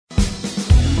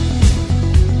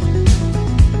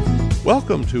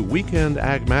Welcome to Weekend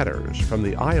Ag Matters from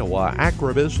the Iowa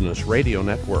Agribusiness Radio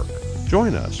Network.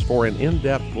 Join us for an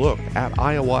in-depth look at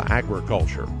Iowa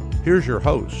agriculture. Here's your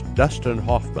host, Dustin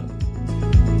Hoffman.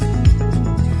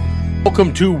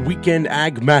 Welcome to Weekend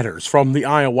Ag Matters from the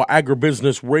Iowa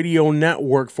Agribusiness Radio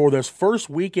Network for this first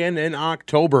weekend in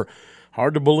October.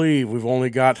 Hard to believe we've only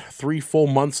got 3 full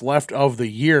months left of the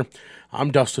year. I'm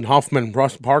Dustin Hoffman.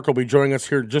 Russ Park will be joining us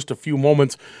here in just a few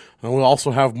moments. And we'll also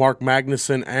have Mark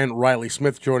Magnuson and Riley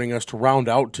Smith joining us to round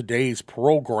out today's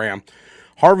program.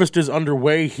 Harvest is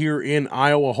underway here in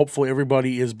Iowa. Hopefully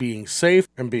everybody is being safe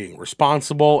and being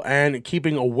responsible and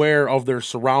keeping aware of their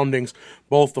surroundings,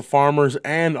 both the farmers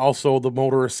and also the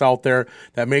motorists out there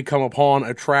that may come upon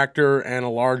a tractor and a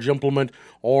large implement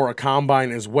or a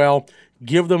combine as well.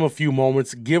 Give them a few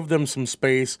moments, give them some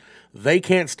space. They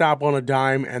can't stop on a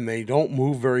dime and they don't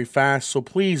move very fast, so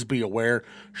please be aware.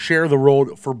 Share the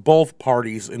road for both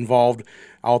parties involved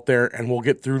out there, and we'll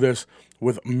get through this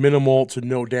with minimal to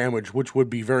no damage, which would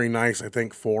be very nice, I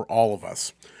think, for all of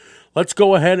us. Let's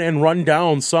go ahead and run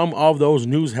down some of those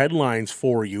news headlines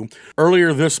for you.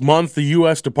 Earlier this month, the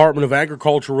U.S. Department of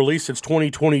Agriculture released its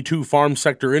 2022 farm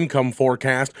sector income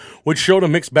forecast, which showed a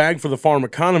mixed bag for the farm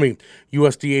economy.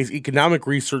 USDA's Economic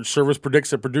Research Service predicts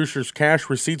that producers' cash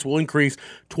receipts will increase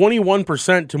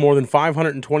 21% to more than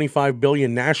 $525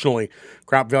 billion nationally.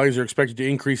 Crop values are expected to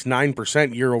increase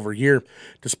 9% year over year.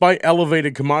 Despite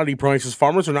elevated commodity prices,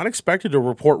 farmers are not expected to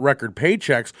report record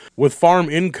paychecks, with farm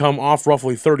income off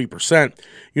roughly 30%.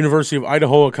 University of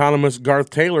Idaho economist Garth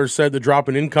Taylor said the drop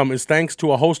in income is thanks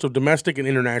to a host of domestic and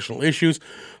international issues,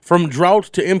 from drought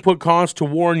to input costs to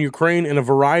war in Ukraine and a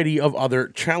variety of other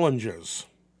challenges.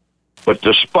 But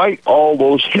despite all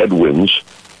those headwinds,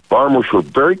 farmers were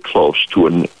very close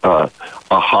to a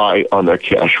high on their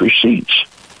cash receipts.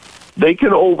 They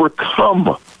can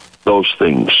overcome those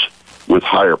things with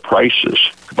higher prices,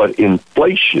 but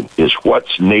inflation is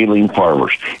what's nailing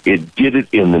farmers. It did it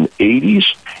in the 80s,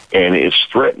 and it's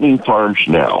threatening farms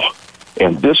now.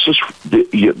 And this is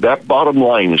that bottom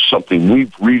line is something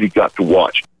we've really got to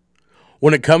watch.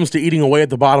 When it comes to eating away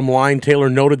at the bottom line, Taylor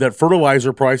noted that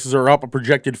fertilizer prices are up a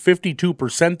projected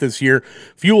 52% this year.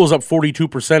 Fuel is up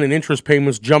 42%, and interest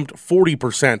payments jumped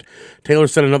 40%. Taylor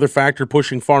said another factor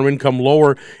pushing farm income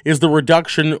lower is the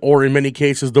reduction, or in many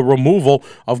cases, the removal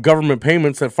of government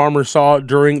payments that farmers saw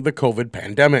during the COVID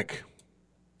pandemic.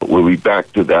 We'll be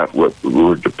back to that.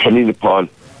 We're depending upon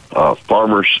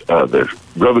farmers, the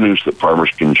revenues that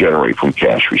farmers can generate from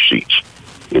cash receipts.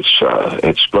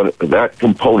 It's going to, that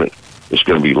component is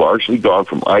going to be largely gone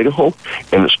from Idaho,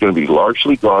 and it's going to be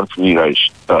largely gone from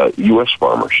the U.S.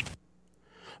 farmers.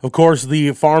 Of course,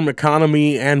 the farm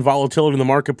economy and volatility in the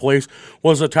marketplace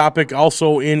was a topic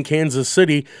also in Kansas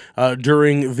City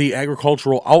during the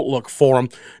Agricultural Outlook Forum.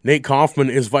 Nate Kaufman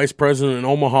is Vice President and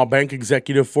Omaha Bank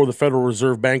Executive for the Federal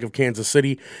Reserve Bank of Kansas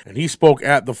City, and he spoke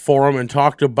at the forum and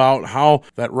talked about how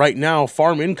that right now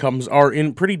farm incomes are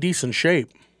in pretty decent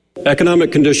shape.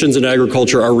 Economic conditions in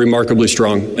agriculture are remarkably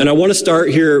strong. And I want to start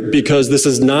here because this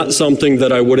is not something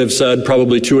that I would have said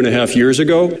probably 2.5 years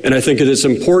ago. And I think it is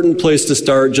an important place to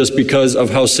start just because of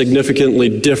how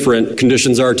significantly different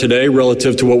conditions are today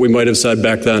relative to what we might have said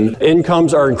back then.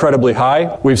 Incomes are incredibly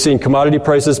high. We've seen commodity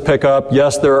prices pick up.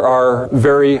 Yes, there are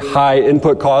very high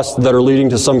input costs that are leading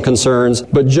to some concerns.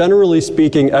 But generally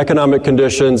speaking, economic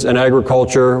conditions in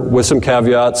agriculture, with some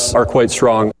caveats, are quite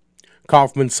strong.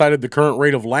 Kaufman cited the current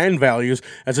rate of land values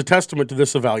as a testament to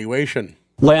this evaluation.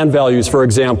 Land values, for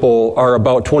example, are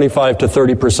about 25 to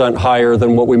 30% higher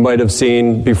than what we might have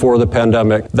seen before the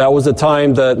pandemic. That was a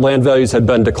time that land values had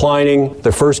been declining.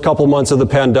 The first couple months of the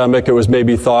pandemic, it was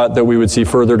maybe thought that we would see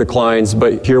further declines,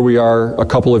 but here we are a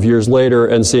couple of years later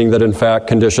and seeing that, in fact,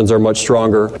 conditions are much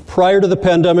stronger. Prior to the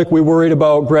pandemic, we worried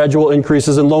about gradual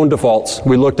increases in loan defaults.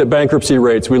 We looked at bankruptcy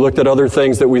rates. We looked at other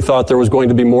things that we thought there was going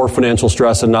to be more financial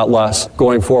stress and not less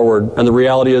going forward. And the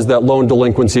reality is that loan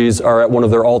delinquencies are at one of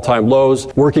their all-time lows.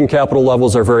 Working capital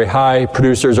levels are very high.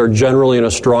 Producers are generally in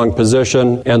a strong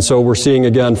position. And so we're seeing,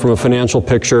 again, from a financial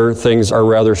picture, things are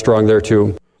rather strong there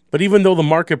too. But even though the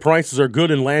market prices are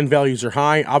good and land values are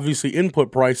high, obviously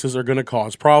input prices are going to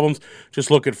cause problems.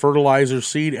 Just look at fertilizer,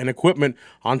 seed, and equipment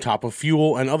on top of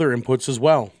fuel and other inputs as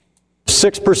well.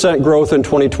 6% growth in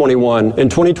 2021. In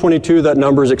 2022, that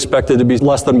number is expected to be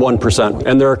less than 1%.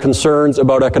 And there are concerns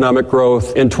about economic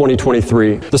growth in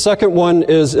 2023. The second one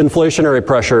is inflationary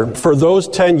pressure. For those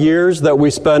 10 years that we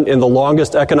spent in the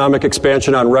longest economic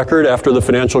expansion on record after the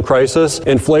financial crisis,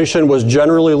 inflation was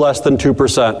generally less than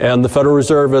 2%. And the Federal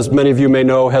Reserve, as many of you may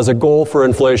know, has a goal for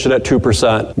inflation at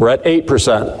 2%. We're at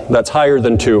 8%. That's higher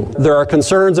than 2%. There are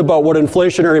concerns about what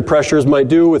inflationary pressures might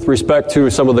do with respect to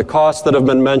some of the costs that have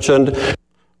been mentioned.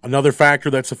 Another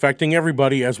factor that's affecting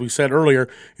everybody, as we said earlier,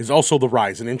 is also the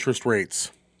rise in interest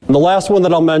rates. The last one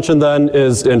that I'll mention then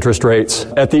is interest rates.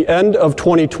 At the end of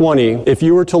 2020, if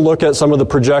you were to look at some of the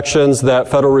projections that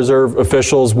Federal Reserve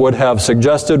officials would have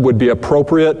suggested would be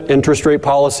appropriate interest rate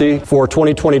policy for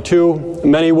 2022,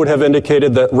 many would have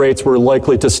indicated that rates were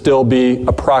likely to still be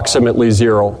approximately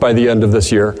zero by the end of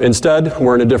this year. Instead,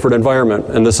 we're in a different environment,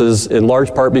 and this is in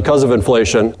large part because of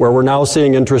inflation, where we're now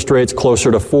seeing interest rates closer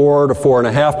to 4 to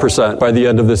 4.5% by the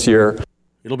end of this year.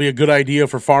 It'll be a good idea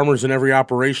for farmers in every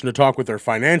operation to talk with their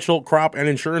financial, crop, and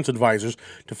insurance advisors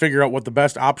to figure out what the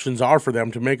best options are for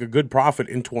them to make a good profit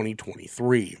in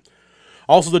 2023.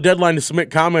 Also, the deadline to submit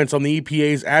comments on the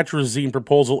EPA's atrazine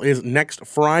proposal is next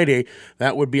Friday.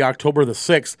 That would be October the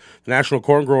 6th. The National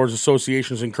Corn Growers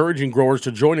Association is encouraging growers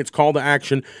to join its call to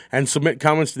action and submit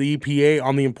comments to the EPA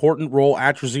on the important role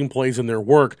atrazine plays in their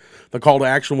work. The call to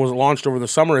action was launched over the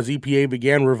summer as EPA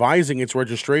began revising its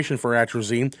registration for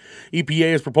atrazine.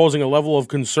 EPA is proposing a level of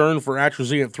concern for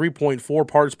atrazine at 3.4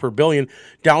 parts per billion,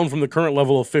 down from the current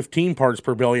level of 15 parts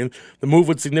per billion. The move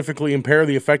would significantly impair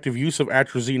the effective use of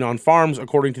atrazine on farms,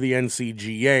 according to the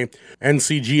NCGA.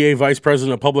 NCGA Vice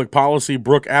President of Public Policy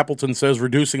Brooke Appleton says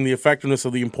reducing the effectiveness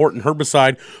of the important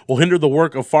herbicide will hinder the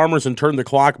work of farmers and turn the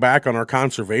clock back on our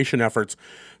conservation efforts.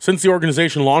 Since the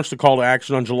organization launched the call to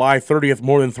action on July 30th,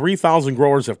 more than 3,000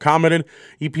 growers have commented.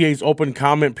 EPA's open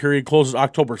comment period closes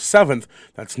October 7th.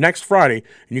 That's next Friday,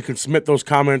 and you can submit those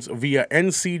comments via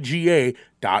ncga.com.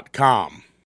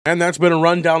 And that's been a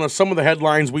rundown of some of the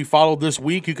headlines we followed this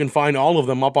week. You can find all of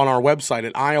them up on our website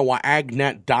at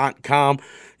iowaagnet.com.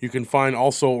 You can find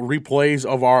also replays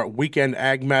of our Weekend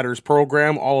Ag Matters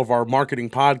program, all of our marketing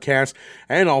podcasts,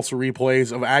 and also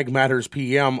replays of Ag Matters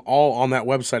PM, all on that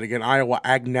website. Again,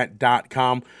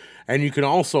 iowaagnet.com. And you can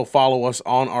also follow us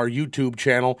on our YouTube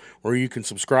channel where you can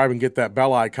subscribe and get that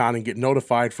bell icon and get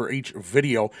notified for each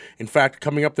video. In fact,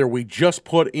 coming up there, we just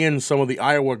put in some of the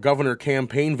Iowa governor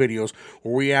campaign videos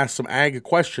where we asked some ag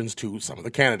questions to some of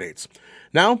the candidates.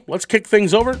 Now, let's kick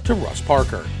things over to Russ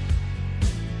Parker.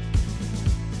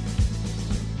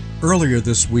 Earlier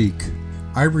this week,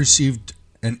 I received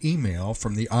an email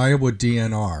from the Iowa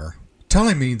DNR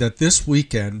telling me that this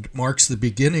weekend marks the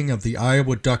beginning of the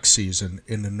Iowa duck season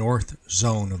in the north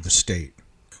zone of the state.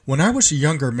 When I was a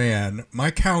younger man, my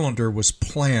calendar was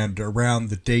planned around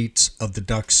the dates of the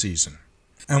duck season.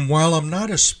 And while I'm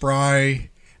not as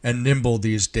spry and nimble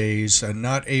these days and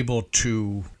not able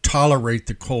to tolerate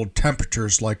the cold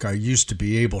temperatures like I used to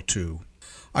be able to,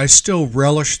 I still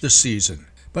relish the season,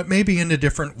 but maybe in a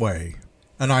different way,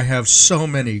 and I have so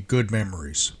many good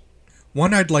memories.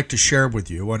 One I'd like to share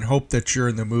with you and hope that you're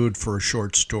in the mood for a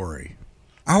short story.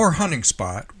 Our hunting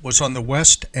spot was on the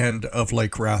west end of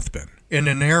Lake Rathbun, in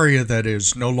an area that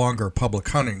is no longer public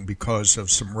hunting because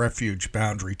of some refuge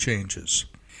boundary changes.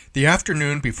 The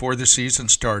afternoon before the season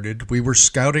started, we were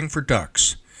scouting for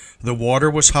ducks. The water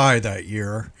was high that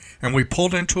year, and we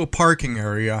pulled into a parking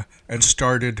area and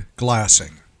started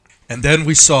glassing. And then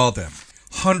we saw them,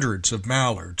 hundreds of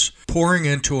mallards, pouring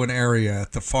into an area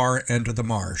at the far end of the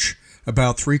marsh,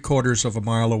 about 3/4 of a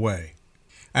mile away.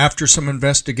 After some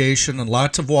investigation and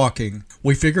lots of walking,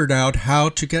 we figured out how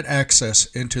to get access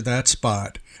into that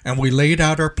spot, and we laid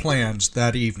out our plans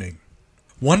that evening.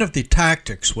 One of the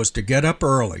tactics was to get up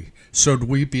early so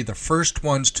we'd be the first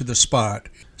ones to the spot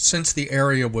since the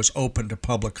area was open to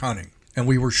public hunting, and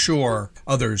we were sure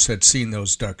others had seen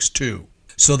those ducks too.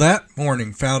 So that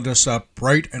morning found us up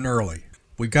bright and early.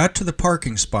 We got to the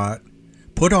parking spot,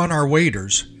 put on our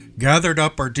waders, gathered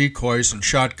up our decoys and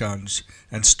shotguns,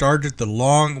 and started the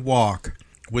long walk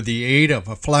with the aid of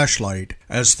a flashlight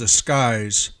as the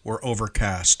skies were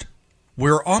overcast.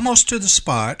 We were almost to the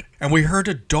spot, and we heard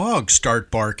a dog start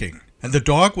barking. And the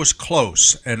dog was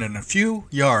close, and in a few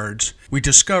yards, we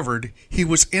discovered he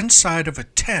was inside of a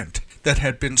tent that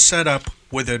had been set up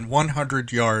within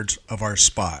 100 yards of our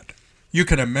spot. You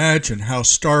can imagine how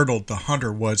startled the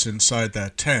hunter was inside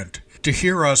that tent to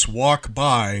hear us walk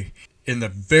by in the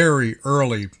very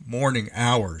early morning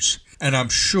hours, and I'm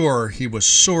sure he was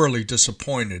sorely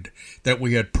disappointed that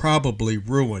we had probably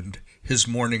ruined his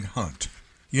morning hunt.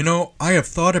 You know, I have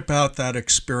thought about that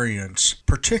experience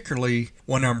particularly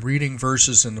when I'm reading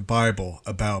verses in the Bible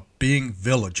about being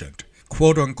vigilant,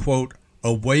 quote unquote,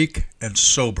 awake and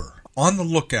sober, on the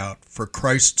lookout for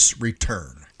Christ's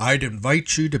return. I'd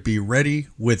invite you to be ready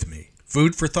with me.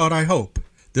 Food for thought, I hope.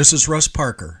 This is Russ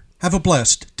Parker. Have a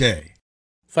blessed day.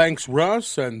 Thanks,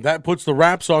 Russ, and that puts the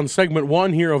wraps on segment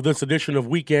 1 here of this edition of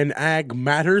Weekend Ag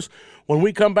Matters. When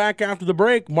we come back after the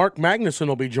break, Mark Magnuson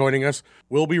will be joining us.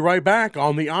 We'll be right back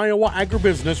on the Iowa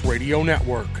Agribusiness Radio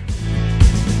Network.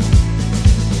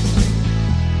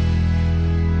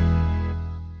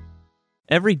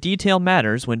 Every detail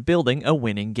matters when building a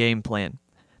winning game plan.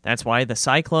 That's why the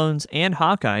Cyclones and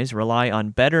Hawkeyes rely on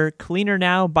better, cleaner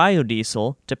now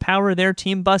biodiesel to power their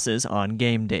team buses on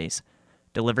game days,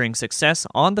 delivering success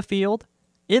on the field,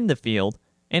 in the field,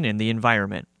 and in the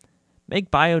environment.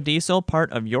 Make biodiesel part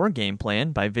of your game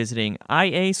plan by visiting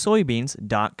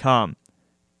iasoybeans.com.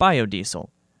 Biodiesel.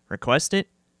 Request it,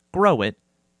 grow it,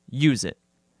 use it.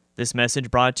 This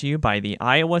message brought to you by the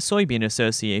Iowa Soybean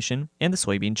Association and the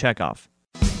Soybean Checkoff.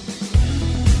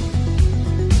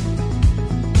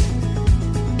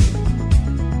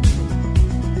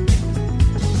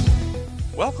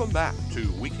 Welcome back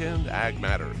to Weekend Ag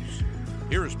Matters.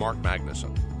 Here is Mark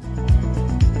Magnuson.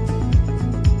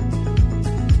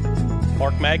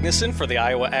 Mark Magnuson for the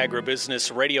Iowa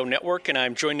Agribusiness Radio Network, and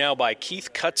I'm joined now by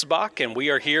Keith Kutzbach, and we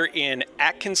are here in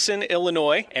Atkinson,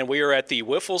 Illinois, and we are at the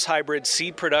Wyffels Hybrid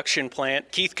Seed Production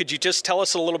Plant. Keith, could you just tell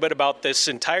us a little bit about this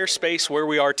entire space, where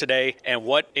we are today, and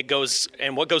what goes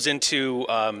into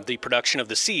the production of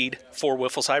the seed for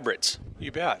Wyffels Hybrids?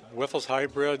 You bet. Wyffels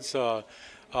Hybrids,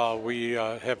 we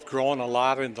have grown a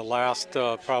lot in the last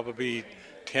probably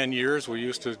 10 years. We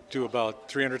used to do about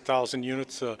 300,000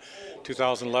 units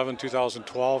 2011,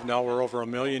 2012. Now we're over 1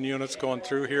 million units going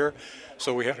through here.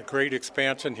 So we had a great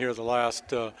expansion here the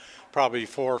last probably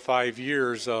 4 or 5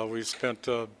 years. We've spent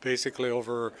basically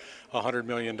over $100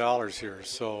 million here.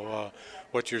 So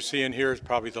what you're seeing here is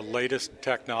probably the latest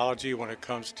technology when it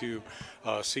comes to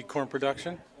seed corn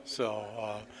production. So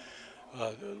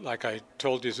like I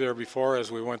told you there before,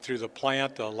 as we went through the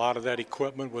plant, a lot of that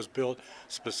equipment was built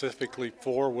specifically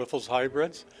for Wyffels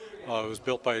Hybrids. It was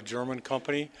built by a German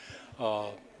company.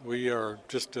 We are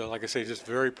just, like I say, just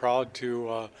very proud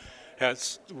to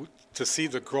see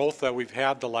the growth that we've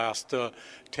had the last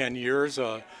 10 years,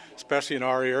 especially in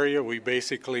our area. We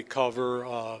basically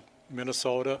cover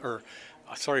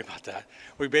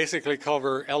we basically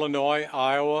cover Illinois,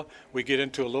 Iowa. We get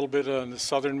into a little bit in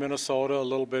southern Minnesota, a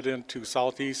little bit into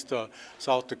southeast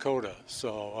South Dakota.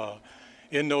 So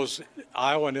in those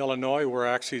Iowa and Illinois, we're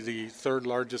actually the third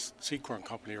largest seed corn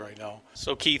company right now.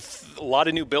 So Keith, a lot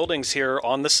of new buildings here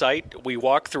on the site. We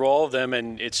walk through all of them,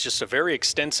 and it's just a very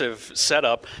extensive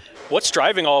setup. What's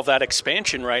driving all of that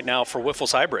expansion right now for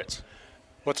Wyffels Hybrids?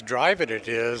 What's driving it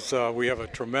is we have a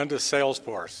tremendous sales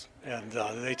force. And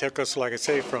they took us, like I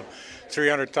say, from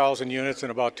 300,000 units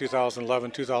in about 2011,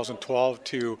 2012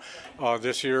 to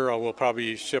this year we'll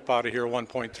probably ship out of here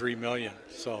 1.3 million.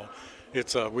 So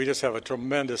it's we just have a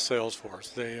tremendous sales force.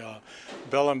 They,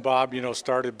 Bill and Bob,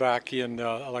 started back in,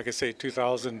 like I say,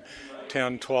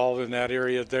 2010, 12 in that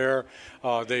area there.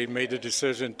 They made the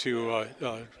decision to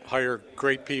hire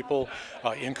great people,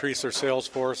 increase their sales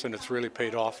force, and it's really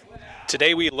paid off.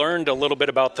 Today we learned a little bit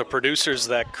about the producers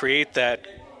that create that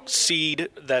seed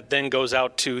that then goes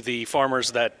out to the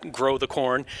farmers that grow the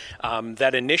corn.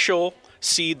 That initial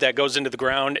seed that goes into the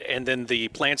ground and then the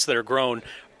plants that are grown,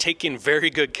 taken very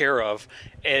good care of.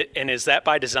 And is that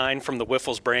by design from the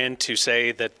Wyffels brand to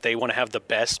say that they want to have the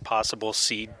best possible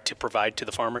seed to provide to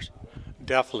the farmers?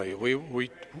 Definitely.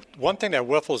 We one thing that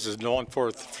Wyffels is known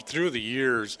for through the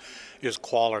years is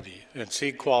quality, and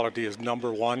seed quality is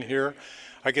number one here.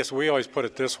 I guess we always put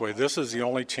it this way: this is the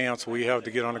only chance we have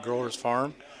to get on a grower's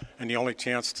farm and the only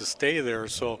chance to stay there.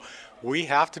 So we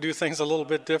have to do things a little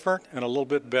bit different and a little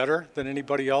bit better than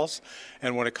anybody else.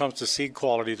 And when it comes to seed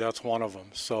quality, that's one of them.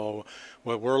 So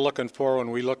what we're looking for when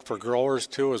we look for growers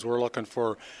too is we're looking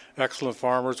for excellent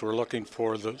farmers. We're looking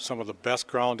for some of the best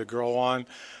ground to grow on.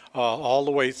 All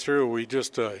the way through, we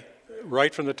just,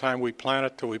 right from the time we plant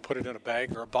it till we put it in a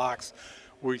bag or a box,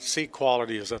 we see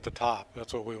quality is at the top.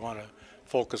 That's what we want to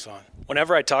focus on.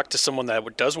 Whenever I talk to someone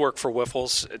that does work for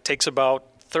Wyffels, it takes about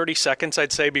 30 seconds,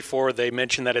 I'd say, before they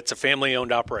mention that it's a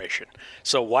family-owned operation.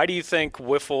 So why do you think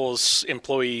Wyffels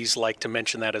employees like to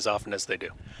mention that as often as they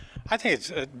do? I think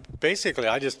it's basically,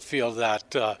 I just feel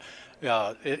that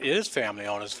it is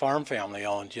family-owned. It's farm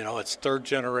family-owned. It's third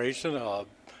generation.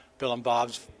 Bill and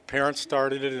Bob's parents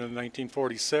started it in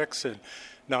 1946, and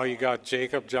now you got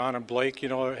Jacob, John, and Blake,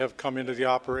 have come into the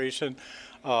operation.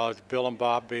 Bill and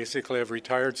Bob basically have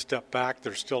retired, stepped back.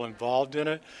 They're still involved in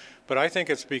it. But I think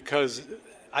it's because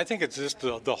I think it's just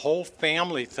the whole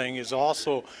family thing is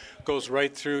also goes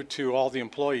right through to all the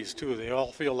employees too. They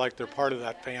all feel like they're part of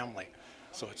that family.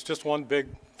 So it's just one big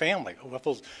family.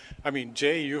 Wyffels, I mean,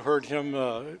 Jay, you heard him,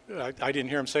 I didn't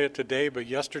hear him say it today, but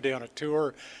yesterday on a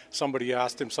tour, somebody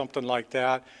asked him something like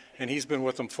that, and he's been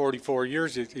with them 44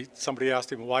 years. Somebody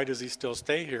asked him, why does he still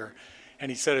stay here?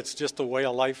 And he said, it's just a way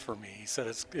of life for me. He said,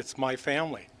 it's my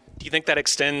family. Do you think that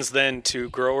extends then to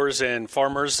growers and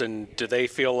farmers, and do they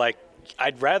feel like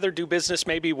I'd rather do business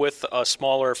maybe with a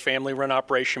smaller family-run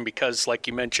operation because, like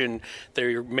you mentioned,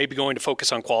 they're maybe going to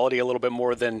focus on quality a little bit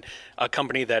more than a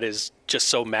company that is just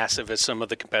so massive as some of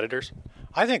the competitors?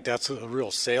 I think that's a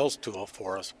real sales tool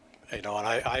for us, and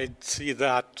I see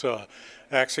that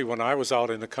actually when I was out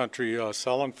in the country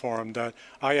selling for them, that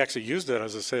I actually used it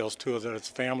as a sales tool, that it's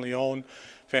family-owned,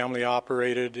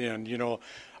 family-operated, and,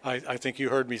 I think you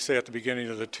heard me say at the beginning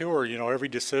of the tour, every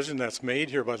decision that's made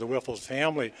here by the Wyffels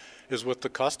family is with the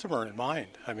customer in mind.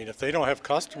 I mean, if they don't have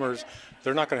customers,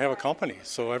 they're not going to have a company.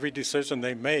 So every decision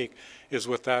they make is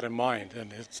with that in mind.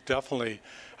 And it's definitely,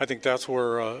 I think that's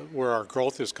where our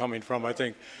growth is coming from. I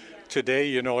think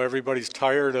today, everybody's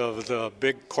tired of the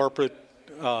big corporate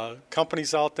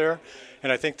companies out there.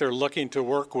 And I think they're looking to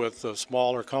work with the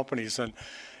smaller companies. And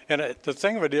the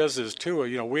thing of it is too,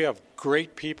 we have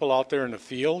great people out there in the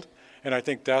field, and I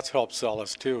think that's helped sell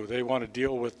us too. They want to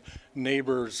deal with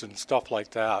neighbors and stuff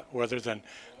like that, rather than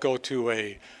go to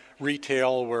a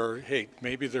retail where, hey,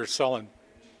 maybe they're selling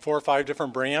 4 or 5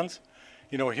 different brands.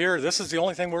 Here, this is the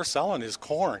only thing we're selling is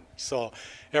corn. So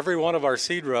every one of our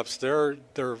seed reps, they're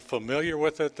familiar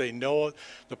with it. They know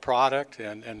the product,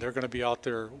 and they're going to be out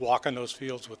there walking those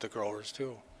fields with the growers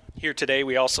too. Here today,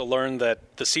 we also learned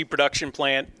that the seed production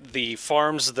plant, the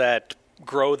farms that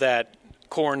grow that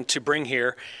corn to bring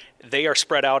here, they are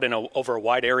spread out over a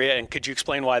wide area. And could you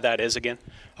explain why that is again?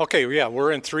 Okay, yeah,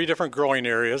 we're in 3 different growing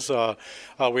areas.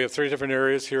 We have 3 different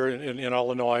areas here in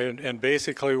Illinois, and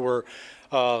basically we're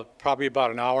probably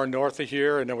about an hour north of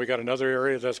here, and then we got another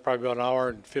area that's probably about an hour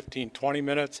and 15, 20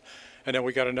 minutes, and then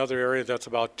we got another area that's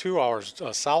about 2 hours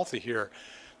south of here.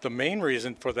 The main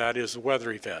reason for that is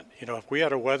weather event. If we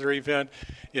had a weather event,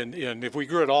 if we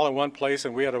grew it all in one place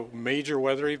and we had a major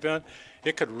weather event,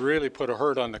 it could really put a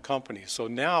hurt on the company. So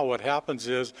now what happens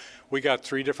is we got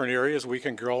 3 different areas we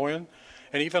can grow in.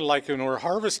 And even like when we're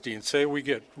harvesting, say we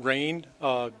get rain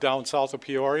down south of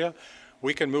Peoria,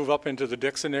 we can move up into the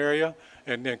Dixon area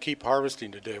and keep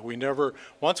harvesting today.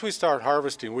 Once we start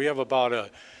harvesting, we have about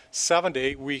a 7 to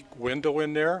 8 week window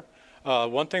in there.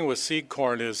 One thing with seed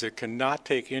corn is it cannot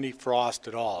take any frost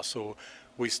at all. So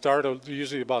we start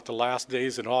usually about the last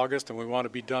days in August, and we want to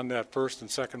be done that first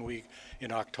and second week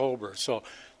in October. So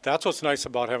that's what's nice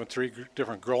about having 3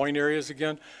 different growing areas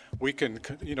again. We can,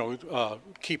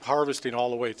 keep harvesting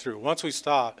all the way through. Once we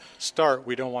start,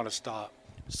 we don't want to stop.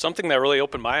 Something that really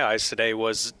opened my eyes today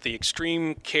was the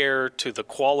extreme care to the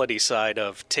quality side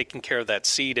of taking care of that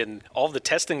seed and all the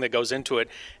testing that goes into it,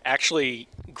 actually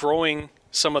growing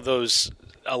some of those,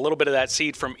 a little bit of that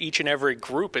seed from each and every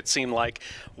group, it seemed like.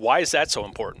 Why is that so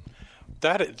important?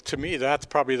 That, to me, that's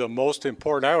probably the most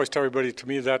important. I always tell everybody, to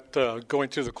me, that going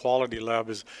through the quality lab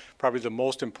is probably the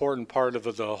most important part of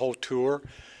the whole tour,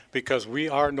 because we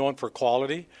are known for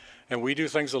quality, and we do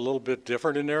things a little bit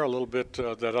different in there, a little bit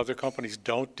that other companies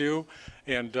don't do.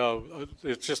 And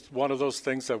it's just one of those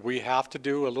things that we have to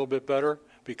do a little bit better,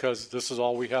 because this is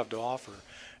all we have to offer.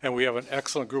 And we have an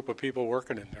excellent group of people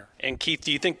working in there. And Keith,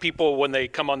 do you think people, when they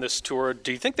come on this tour,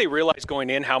 do you think they realize going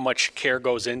in how much care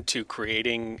goes into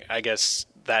creating, I guess,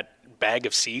 that bag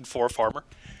of seed for a farmer?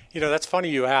 That's funny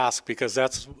you ask, because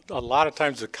that's a lot of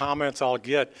times the comments I'll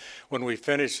get when we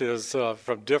finish is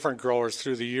from different growers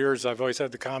through the years. I've always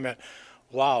had the comment,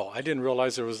 wow, I didn't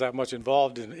realize there was that much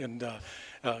involved in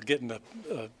getting a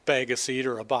bag of seed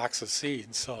or a box of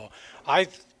seed. So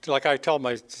like I tell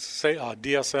my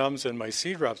DSMs and my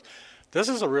seed reps, this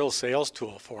is a real sales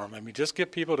tool for them. I mean, just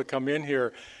get people to come in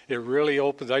here. It really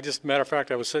opens. Matter of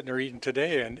fact, I was sitting there eating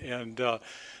today, and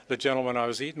the gentleman I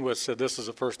was eating with said this is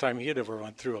the first time he had ever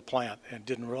went through a plant and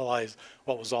didn't realize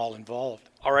what was all involved.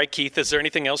 All right, Keith, is there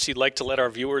anything else you'd like to let our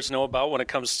viewers know about when it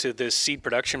comes to this seed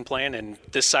production plan and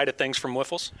this side of things from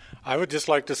Wyffels? I would just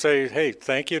like to say, hey,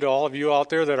 thank you to all of you out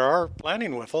there that are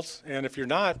planting Wyffels, and if you're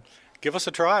not, give us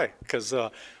a try, because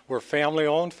we're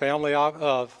family-owned,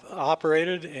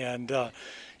 family-operated, and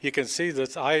you can see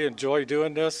that I enjoy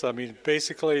doing this. I mean,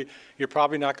 basically, you're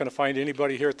probably not going to find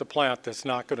anybody here at the plant that's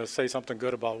not going to say something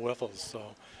good about Wyffels. So,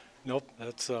 nope,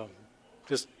 that's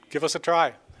just give us a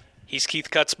try. He's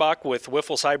Keith Kutzbach with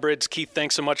Wyffels Hybrids. Keith,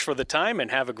 thanks so much for the time, and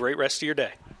have a great rest of your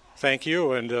day. Thank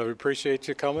you, and we appreciate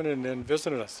you coming and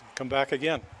visiting us. Come back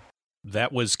again.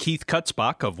 That was Keith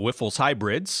Kutzbach of Wyffels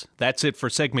Hybrids. That's it for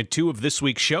segment 2 of this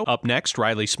week's show. Up next,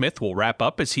 Riley Smith will wrap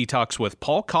up as he talks with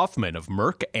Paul Kaufman of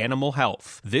Merck Animal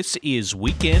Health. This is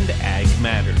Weekend Ag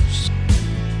Matters.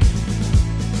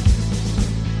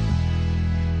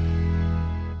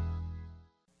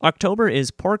 October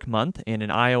is Pork Month, and in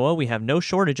Iowa we have no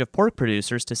shortage of pork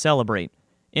producers to celebrate.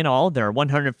 In all, there are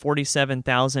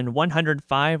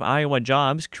 147,105 Iowa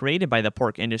jobs created by the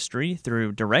pork industry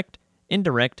through direct,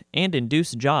 indirect, and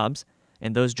induced jobs,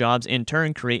 and those jobs in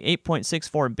turn create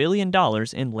 $8.64 billion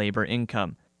in labor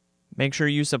income. Make sure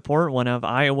you support one of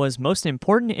Iowa's most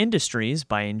important industries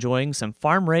by enjoying some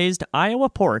farm-raised Iowa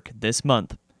pork this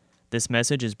month. This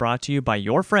message is brought to you by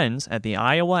your friends at the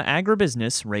Iowa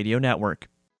Agribusiness Radio Network.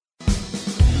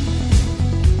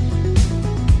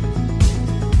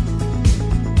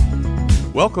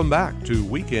 Welcome back to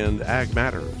Weekend Ag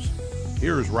Matters.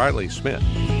 Here's Riley Smith.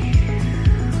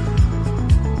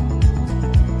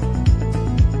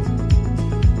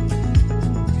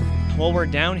 Well, we're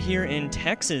down here in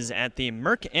Texas at the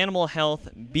Merck Animal Health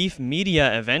Beef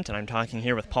Media event, and I'm talking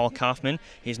here with Paul Kaufman.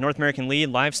 He's North American Lead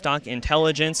Livestock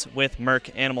Intelligence with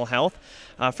Merck Animal Health.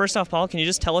 First off, Paul, can you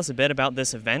just tell us a bit about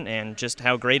this event and just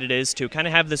how great it is to kind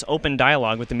of have this open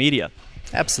dialogue with the media?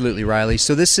 Absolutely, Riley.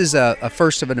 So this is a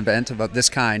first of an event of this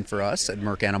kind for us at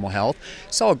Merck Animal Health.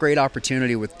 Saw a great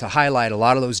opportunity to highlight a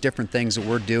lot of those different things that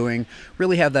we're doing,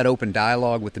 really have that open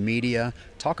dialogue with the media,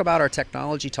 talk about our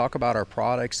technology, talk about our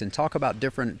products, and talk about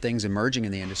different things emerging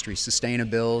in the industry,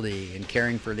 sustainability and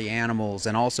caring for the animals,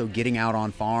 and also getting out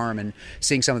on farm and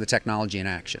seeing some of the technology in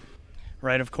action.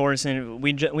 Right, of course, and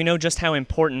we know just how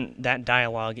important that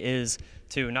dialogue is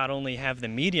to not only have the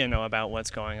media know about what's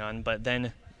going on, but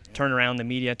then turn around, the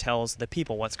media tells the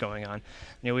people what's going on.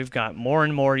 You know, we've got more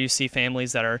and more, you see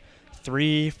families that are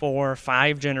 3, 4,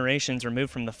 5 generations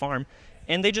removed from the farm,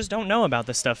 and they just don't know about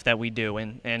the stuff that we do.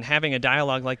 And having a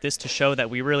dialogue like this to show that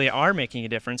we really are making a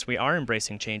difference, we are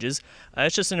embracing changes,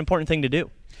 it's just an important thing to do.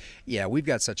 Yeah, we've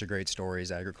got such a great story as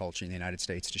agriculture in the United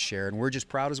States to share, and we're just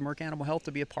proud as Merck Animal Health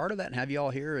to be a part of that and have you all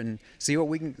here and see what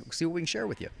we can share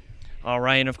with you. All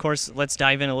right, and of course, let's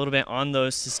dive in a little bit on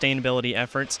those sustainability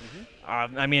efforts.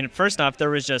 First off, there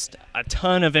was just a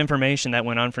ton of information that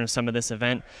went on from some of this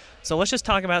event. So let's just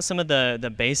talk about some of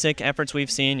the basic efforts we've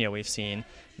seen. You know, we've seen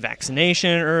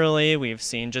vaccination early. We've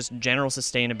seen just general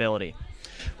sustainability.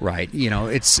 Right. You know,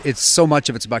 it's so much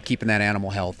of it's about keeping that animal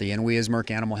healthy. And we as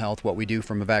Merck Animal Health, what we do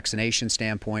from a vaccination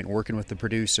standpoint, working with the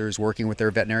producers, working with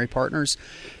their veterinary partners,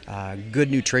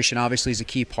 good nutrition obviously is a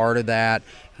key part of that,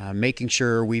 making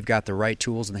sure we've got the right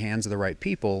tools in the hands of the right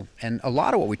people. And a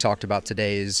lot of what we talked about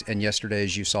today and yesterday,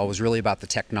 as you saw, was really about the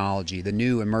technology, the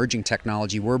new emerging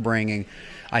technology we're bringing,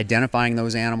 identifying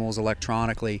those animals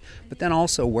electronically, but then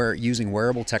also using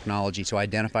wearable technology to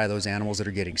identify those animals that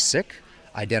are getting sick,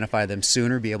 identify them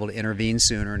sooner, be able to intervene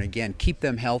sooner, and again, keep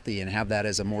them healthy and have that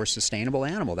as a more sustainable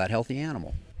animal, that healthy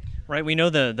animal. Right, we know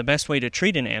the best way to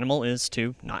treat an animal is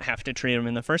to not have to treat them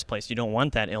in the first place. You don't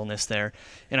want that illness there.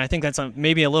 And I think that's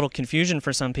maybe a little confusion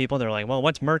for some people. They're like, well,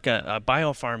 what's Merck, a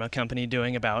biopharma company,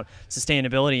 doing about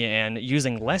sustainability and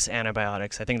using less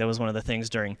antibiotics? I think that was one of the things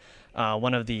during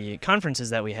one of the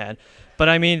conferences that we had. But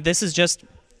I mean, this is just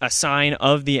a sign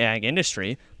of the ag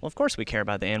industry. Well, of course we care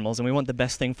about the animals and we want the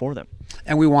best thing for them.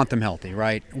 And we want them healthy,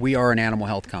 right? We are an animal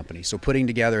health company. So putting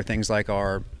together things like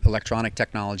our electronic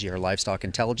technology, our livestock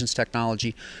intelligence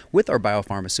technology, with our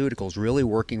biopharmaceuticals, really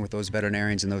working with those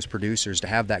veterinarians and those producers to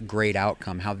have that great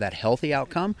outcome, have that healthy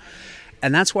outcome.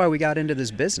 And that's why we got into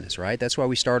this business, right? That's why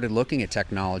we started looking at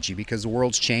technology, because the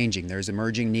world's changing. There's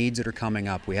emerging needs that are coming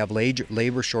up. We have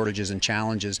labor shortages and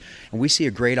challenges, and we see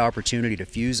a great opportunity to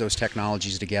fuse those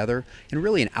technologies together in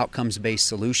really an outcomes-based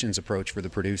solutions approach for the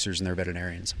producers and their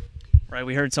veterinarians. Right,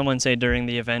 we heard someone say during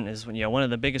the event is, one of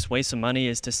the biggest wastes of money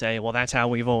is to say, well, that's how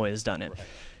we've always done it. Right.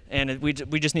 And we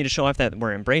just need to show off that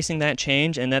we're embracing that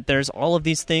change and that there's all of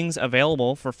these things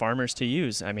available for farmers to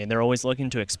use. I mean, they're always looking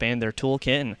to expand their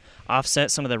toolkit and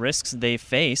offset some of the risks they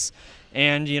face.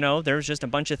 And, there's just a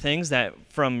bunch of things that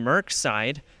from Merck's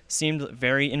side seemed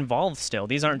very involved still.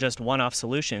 These aren't just one-off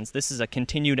solutions. This is a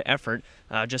continued effort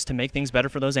just to make things better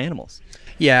for those animals.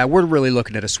 Yeah, we're really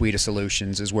looking at a suite of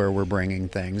solutions is where we're bringing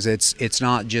things. It's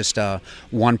not just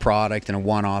one product and a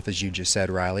one-off, as you just said,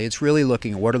 Riley. It's really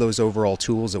looking at what are those overall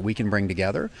tools that we can bring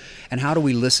together, and how do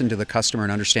we listen to the customer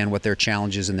and understand what their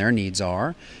challenges and their needs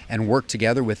are, and work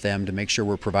together with them to make sure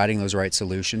we're providing those right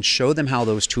solutions, show them how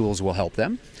those tools will help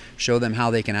them, show them how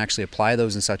they can actually apply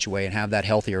those in such a way and have that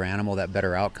healthier animal, that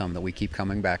better outcome, outcome that we keep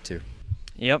coming back to.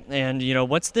 Yep, and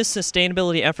what's this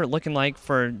sustainability effort looking like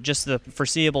for just the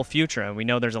foreseeable future? We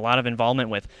know there's a lot of involvement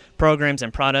with programs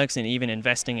and products and even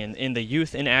investing in the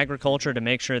youth in agriculture to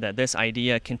make sure that this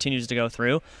idea continues to go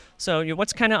through. So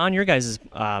what's kind of on your guys'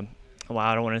 I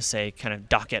don't want to say kind of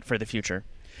docket for the future?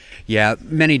 Yeah,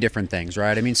 many different things,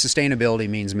 right? I mean, sustainability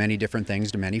means many different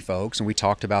things to many folks, and we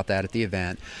talked about that at the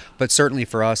event. But certainly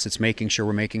for us, it's making sure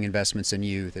we're making investments in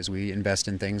youth as we invest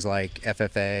in things like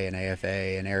FFA and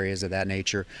AFA and areas of that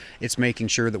nature. It's making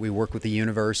sure that we work with the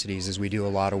universities as we do a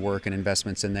lot of work and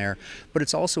investments in there. But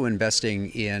it's also investing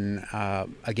in,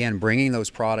 again, bringing those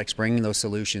products, bringing those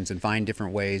solutions, and find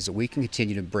different ways that we can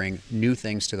continue to bring new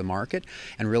things to the market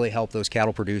and really help those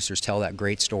cattle producers tell that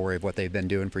great story of what they've been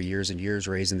doing for years and years,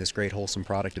 raising this great wholesome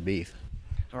product of beef.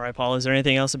 All right, Paul, is there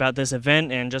anything else about this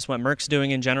event and just what Merck's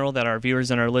doing in general that our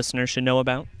viewers and our listeners should know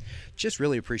about? Just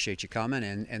really appreciate you coming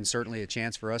and certainly a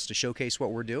chance for us to showcase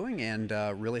what we're doing, and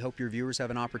really hope your viewers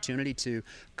have an opportunity to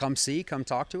come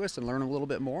talk to us and learn a little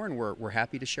bit more, and we're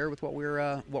happy to share with what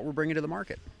we're bringing to the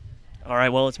market. All right,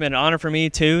 well, it's been an honor for me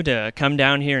too to come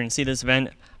down here and see this event.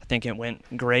 I think it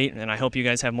went great, and I hope you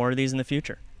guys have more of these in the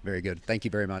future. Very good. Thank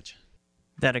you very much.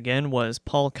 That again was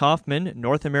Paul Kaufman,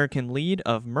 North American lead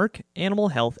of Merck Animal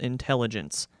Health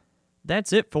Intelligence.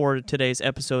 That's it for today's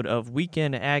episode of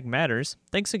Weekend Ag Matters.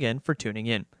 Thanks again for tuning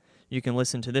in. You can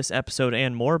listen to this episode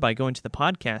and more by going to the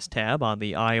podcast tab on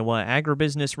the Iowa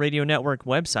Agribusiness Radio Network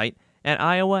website at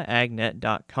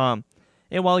iowaagnet.com.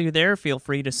 And while you're there, feel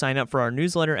free to sign up for our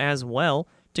newsletter as well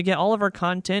to get all of our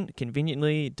content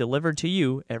conveniently delivered to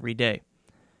you every day.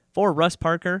 For Russ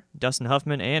Parker, Dustin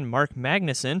Huffman, and Mark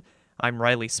Magnuson, I'm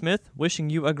Riley Smith, wishing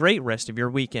you a great rest of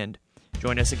your weekend.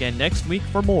 Join us again next week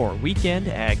for more Weekend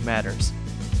Ag Matters.